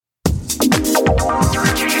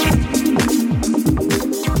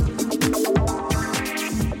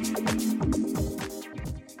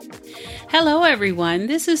Hello, everyone.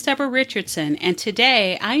 This is Deborah Richardson, and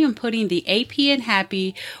today I am putting the AP in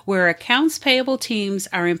Happy, where accounts payable teams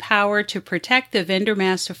are empowered to protect the vendor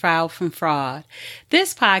master file from fraud.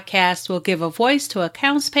 This podcast will give a voice to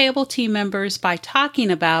accounts payable team members by talking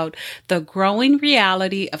about the growing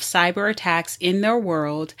reality of cyber attacks in their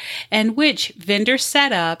world and which vendor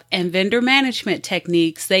setup and vendor management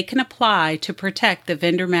techniques they can apply to protect the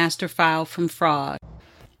vendor master file from fraud.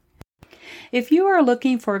 If you are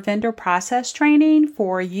looking for vendor process training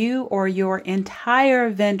for you or your entire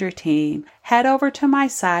vendor team, head over to my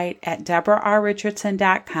site at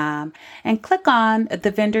deborahrrichardson.com and click on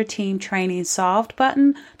the Vendor Team Training Solved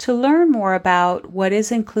button to learn more about what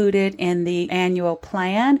is included in the annual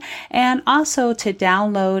plan and also to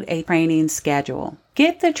download a training schedule.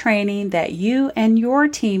 Get the training that you and your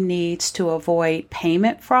team needs to avoid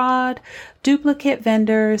payment fraud, duplicate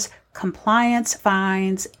vendors, compliance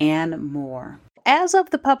fines, and more. As of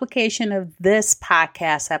the publication of this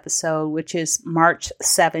podcast episode, which is March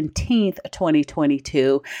 17th,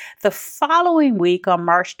 2022, the following week on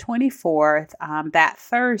March 24th, that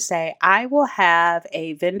Thursday, I will have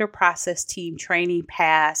a vendor process team training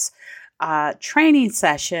pass training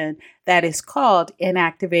session that is called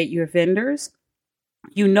Inactivate Your Vendors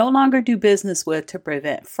you no longer do business with to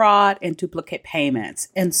prevent fraud and duplicate payments.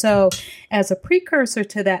 And so as a precursor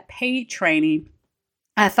to that paid training,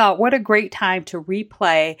 I thought, what a great time to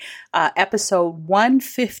replay episode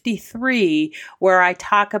 153, where I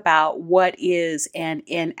talk about what is an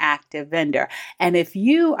inactive vendor. And if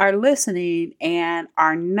you are listening and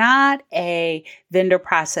are not a vendor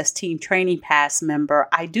process team training pass member,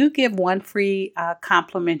 I do give one free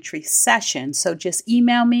complimentary session. So just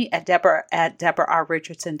email me at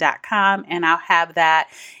deborah@deborahrrichardson.com and I'll have that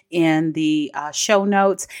in the show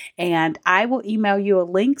notes, and I will email you a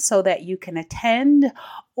link so that you can attend.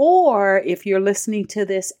 Or if you're listening to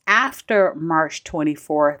this after March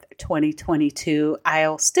 24th, 2022,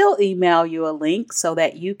 I'll still email you a link so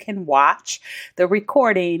that you can watch the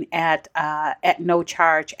recording at no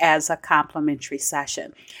charge as a complimentary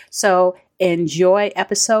session. So enjoy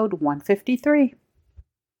episode 153.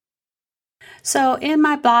 So in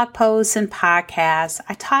my blog posts and podcasts,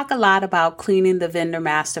 I talk a lot about cleaning the vendor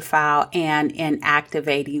master file and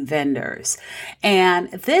inactivating vendors.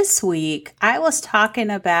 And this week, I was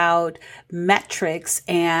talking about metrics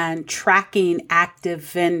and tracking active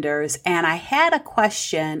vendors. And I had a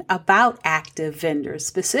question about active vendors,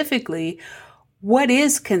 specifically, what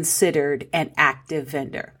is considered an active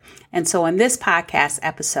vendor? And so in this podcast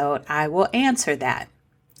episode, I will answer that.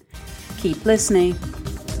 Keep listening.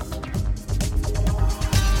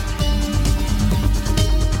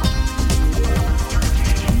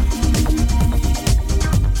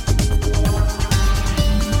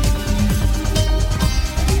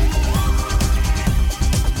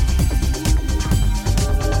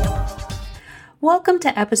 Welcome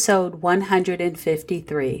to episode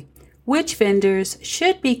 153. Which vendors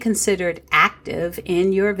should be considered active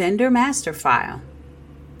in your vendor master file?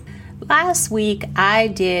 Last week, I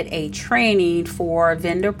did a training for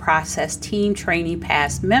vendor process team training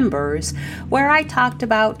pass members where I talked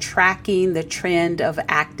about tracking the trend of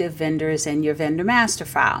active vendors in your vendor master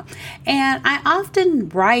file. And I often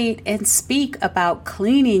write and speak about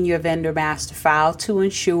cleaning your vendor master file to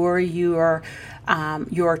ensure your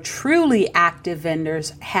truly active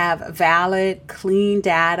vendors have valid, clean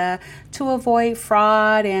data to avoid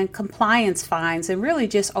fraud and compliance fines and really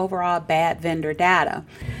just overall bad vendor data.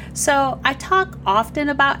 So I talk often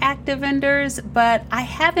about active vendors, but I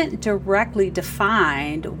haven't directly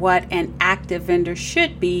defined what an active vendor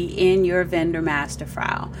should be in your vendor master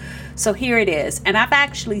file. So here it is. And I've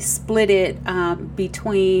actually split it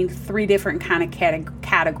between three different kind of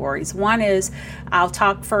categories. One is I'll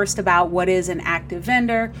talk first about what is an active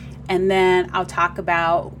vendor, and then I'll talk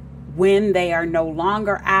about when they are no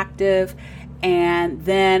longer active, and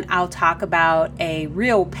then I'll talk about a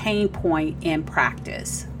real pain point in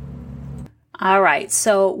practice. All right,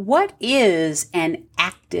 so what is an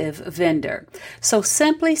active vendor? So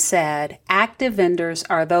simply said, active vendors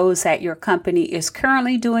are those that your company is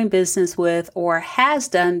currently doing business with or has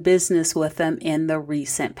done business with them in the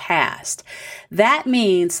recent past. That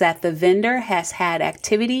means that the vendor has had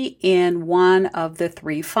activity in one of the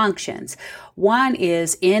three functions. One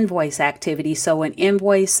is invoice activity, so an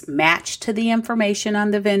invoice matched to the information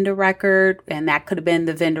on the vendor record, and that could have been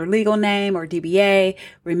the vendor legal name or DBA,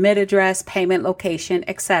 remit address, payment location,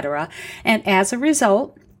 etc. And as a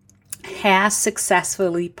result, has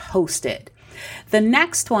successfully posted. The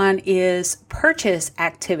next one is purchase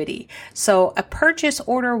activity. So a purchase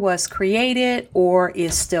order was created or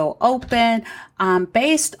is still open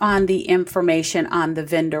based on the information on the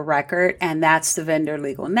vendor record, and that's the vendor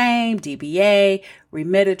legal name, DBA,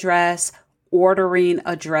 remit address, ordering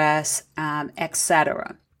address,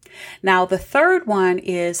 etc. Now, the third one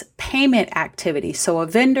is payment activity. So a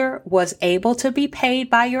vendor was able to be paid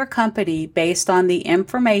by your company based on the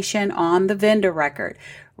information on the vendor record,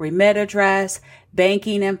 remit address,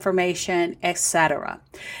 banking information, etc.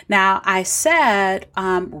 Now, I said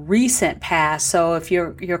recent past. So if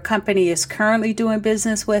your company is currently doing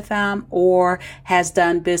business with them or has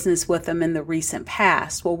done business with them in the recent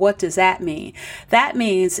past. Well, what does that mean? That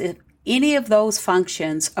means if any of those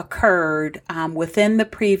functions occurred within the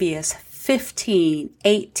previous 15,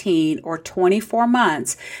 18, or 24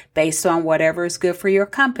 months, based on whatever is good for your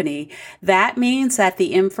company, that means that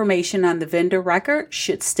the information on the vendor record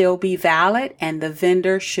should still be valid and the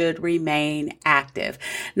vendor should remain active.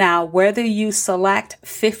 Now, whether you select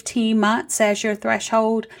 15 months as your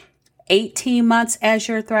threshold, 18 months as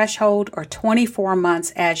your threshold, or 24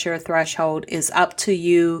 months as your threshold is up to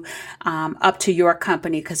you, up to your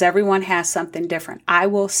company, because everyone has something different. I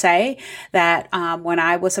will say that when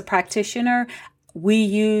I was a practitioner, we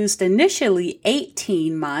used initially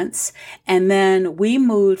 18 months, and then we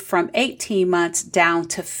moved from 18 months down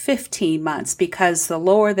to 15 months because the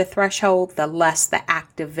lower the threshold, the less the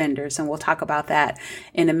active vendors. And we'll talk about that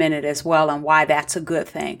in a minute as well and why that's a good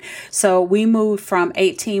thing. So we moved from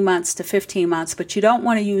 18 months to 15 months, but you don't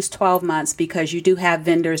want to use 12 months because you do have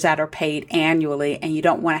vendors that are paid annually and you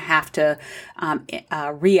don't want to have to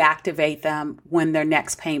reactivate them when their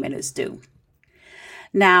next payment is due.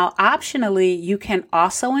 Now, optionally, you can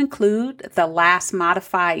also include the last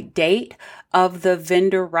modified date of the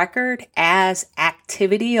vendor record as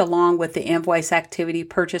activity along with the invoice activity,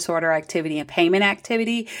 purchase order activity, and payment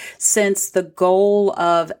activity, since the goal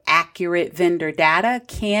of accurate vendor data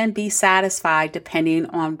can be satisfied depending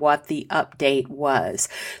on what the update was.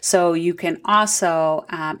 So you can also,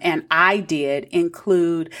 and I did,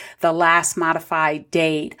 include the last modified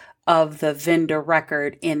date of the vendor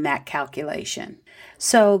record in that calculation.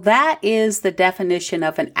 So that is the definition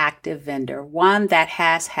of an active vendor, one that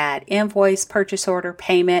has had invoice, purchase order,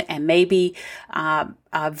 payment, and maybe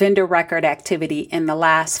vendor record activity in the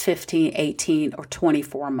last 15, 18, or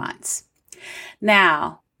 24 months.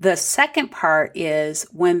 Now, the second part is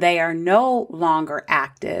when they are no longer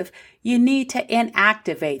active, you need to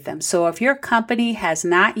inactivate them. So if your company has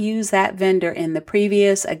not used that vendor in the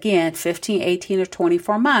previous, again, 15, 18, or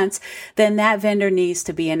 24 months, then that vendor needs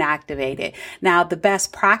to be inactivated. Now, the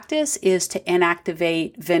best practice is to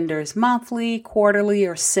inactivate vendors monthly, quarterly,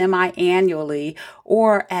 or semi-annually,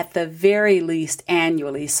 or at the very least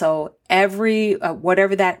annually. So every,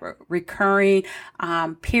 whatever that recurring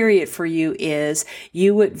period for you is,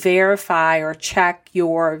 you would verify or check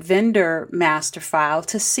your vendor master file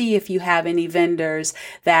to see if you have any vendors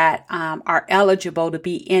that are eligible to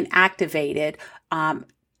be inactivated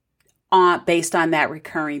based on that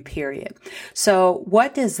recurring period. So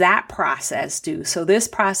what does that process do? So this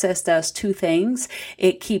process does two things.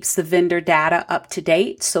 It keeps the vendor data up to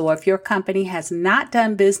date. So if your company has not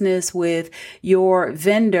done business with your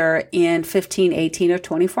vendor in 15, 18, or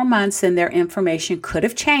 24 months, then their information could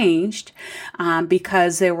have changed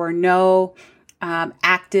because there were no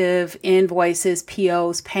active invoices,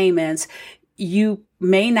 POs, payments. You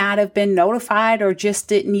may not have been notified or just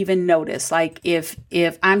didn't even notice. Like if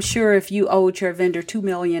I'm sure if you owed your vendor $2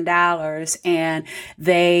 million and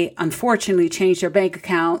they unfortunately changed their bank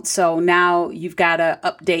account, so now you've got to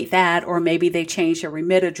update that, or maybe they changed their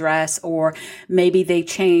remit address, or maybe they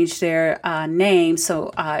changed their name. So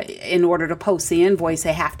in order to post the invoice,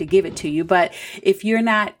 they have to give it to you. But if you're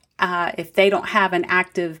not, if they don't have an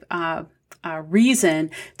active reason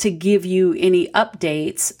to give you any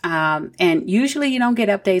updates. And usually you don't get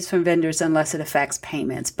updates from vendors unless it affects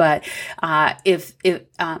payments. But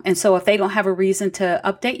and so if they don't have a reason to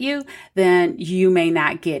update you, then you may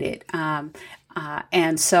not get it.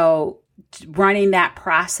 And so running that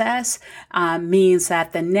process means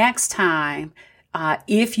that the next time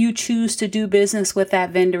if you choose to do business with that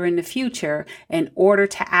vendor in the future, in order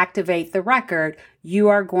to activate the record, you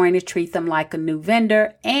are going to treat them like a new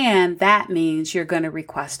vendor. And that means you're going to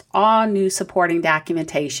request all new supporting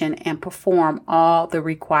documentation and perform all the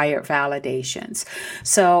required validations.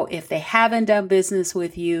 So if they haven't done business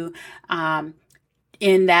with you,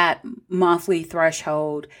 in that monthly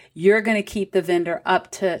threshold, you're going to keep the vendor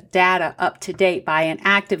up to date by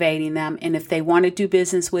inactivating them. And if they want to do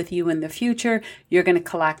business with you in the future, you're going to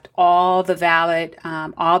collect all the valid,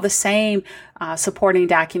 all the same supporting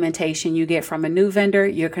documentation you get from a new vendor.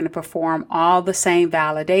 You're going to perform all the same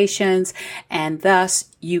validations, and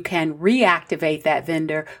thus you can reactivate that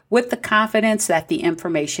vendor with the confidence that the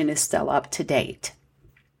information is still up to date.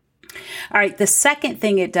 All right, the second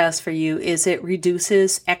thing it does for you is it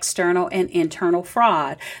reduces external and internal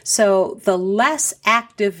fraud. So the less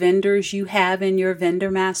active vendors you have in your vendor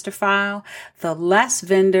master file, the less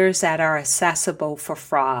vendors that are accessible for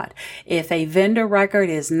fraud. If a vendor record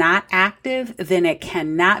is not active, then it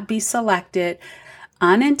cannot be selected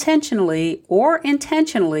unintentionally or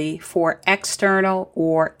intentionally for external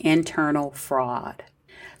or internal fraud.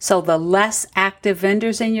 So the less active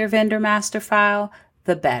vendors in your vendor master file,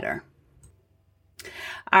 the better.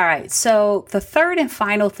 All right, so the third and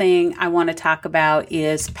final thing I want to talk about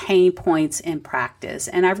is pain points in practice.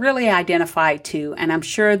 And I've really identified two, and I'm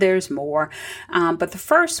sure there's more. But the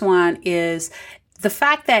first one is the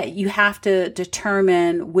fact that you have to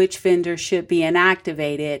determine which vendor should be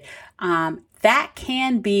inactivated. That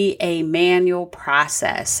can be a manual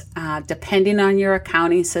process, depending on your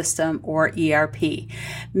accounting system or ERP.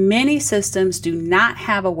 Many systems do not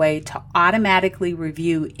have a way to automatically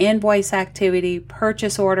review invoice activity,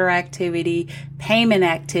 purchase order activity, payment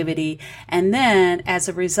activity, and then as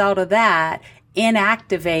a result of that,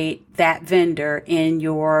 inactivate that vendor in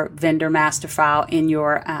your vendor master file in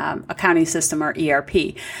your accounting system or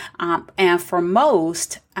ERP. And for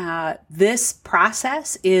most, this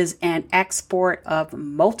process is an export of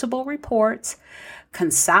multiple reports,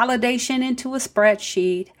 consolidation into a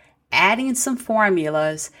spreadsheet, adding some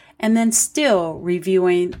formulas, and then still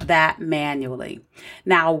reviewing that manually.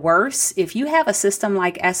 Now, worse, if you have a system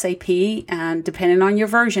like SAP, and depending on your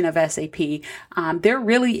version of SAP, there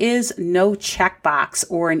really is no checkbox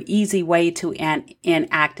or an easy way to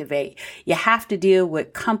inactivate. You have to deal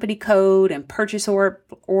with company code and purchase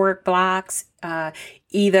order blocks,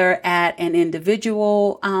 either at an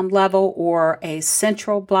individual level or a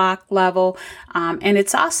central block level. And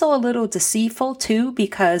it's also a little deceitful too,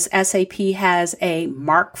 because SAP has a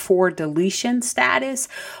Mark IV deletion status,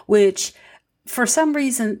 which for some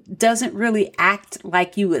reason doesn't really act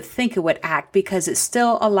like you would think it would act, because it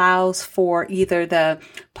still allows for either the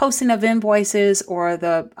posting of invoices or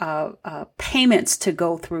the payments to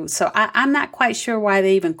go through. So I'm not quite sure why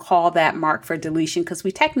they even call that mark for deletion, because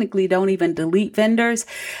we technically don't even delete vendors,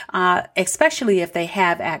 especially if they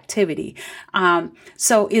have activity.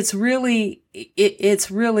 So it's really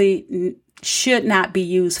should not be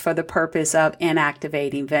used for the purpose of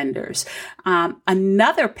inactivating vendors.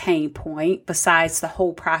 Another pain point, besides the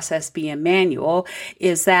whole process being manual,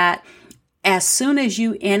 is that as soon as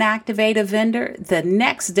you inactivate a vendor, the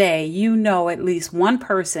next day, you know at least one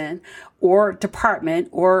person or department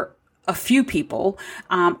or a few people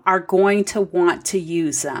are going to want to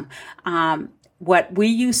use them. What we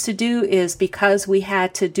used to do is, because we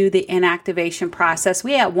had to do the inactivation process,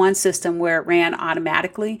 we had one system where it ran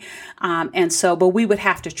automatically. But we would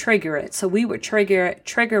have to trigger it. So we would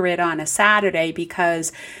trigger it on a Saturday,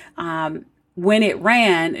 because when it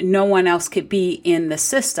ran, no one else could be in the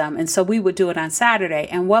system. And so we would do it on Saturday.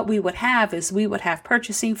 And what we would have is we would have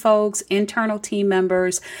purchasing folks, internal team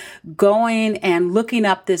members going and looking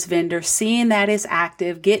up this vendor, seeing that it's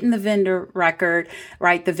active, getting the vendor record,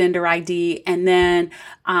 right, the vendor ID, and then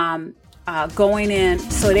going in.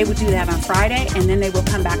 So they would do that on Friday, and then they will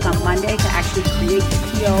come back on Monday to actually create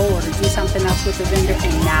the PO or to do something else with the vendor,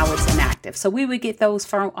 and now it's inactive. So we would get those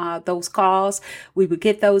calls, we would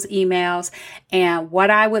get those emails, and what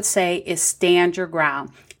I would say is stand your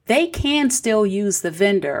ground. They can still use the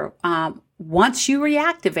vendor once you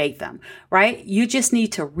reactivate them, right? You just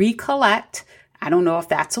need to recollect. I don't know if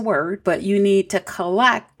that's a word, but you need to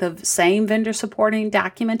collect the same vendor supporting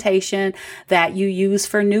documentation that you use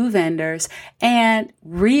for new vendors and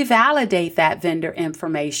revalidate that vendor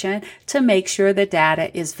information to make sure the data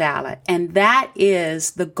is valid. And that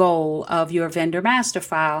is the goal of your vendor master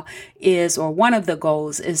file or one of the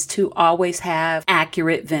goals is to always have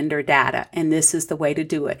accurate vendor data. And this is the way to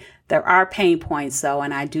do it. There are pain points though,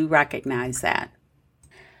 and I do recognize that.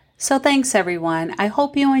 So thanks everyone. I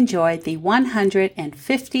hope you enjoyed the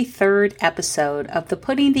 153rd episode of the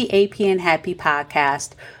Putting the AP in Happy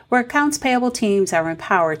podcast, where accounts payable teams are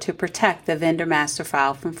empowered to protect the vendor master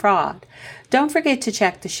file from fraud. Don't forget to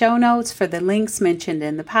check the show notes for the links mentioned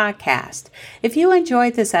in the podcast. If you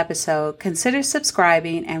enjoyed this episode, consider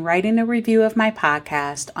subscribing and writing a review of my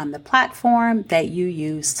podcast on the platform that you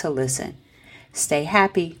use to listen. Stay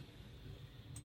happy.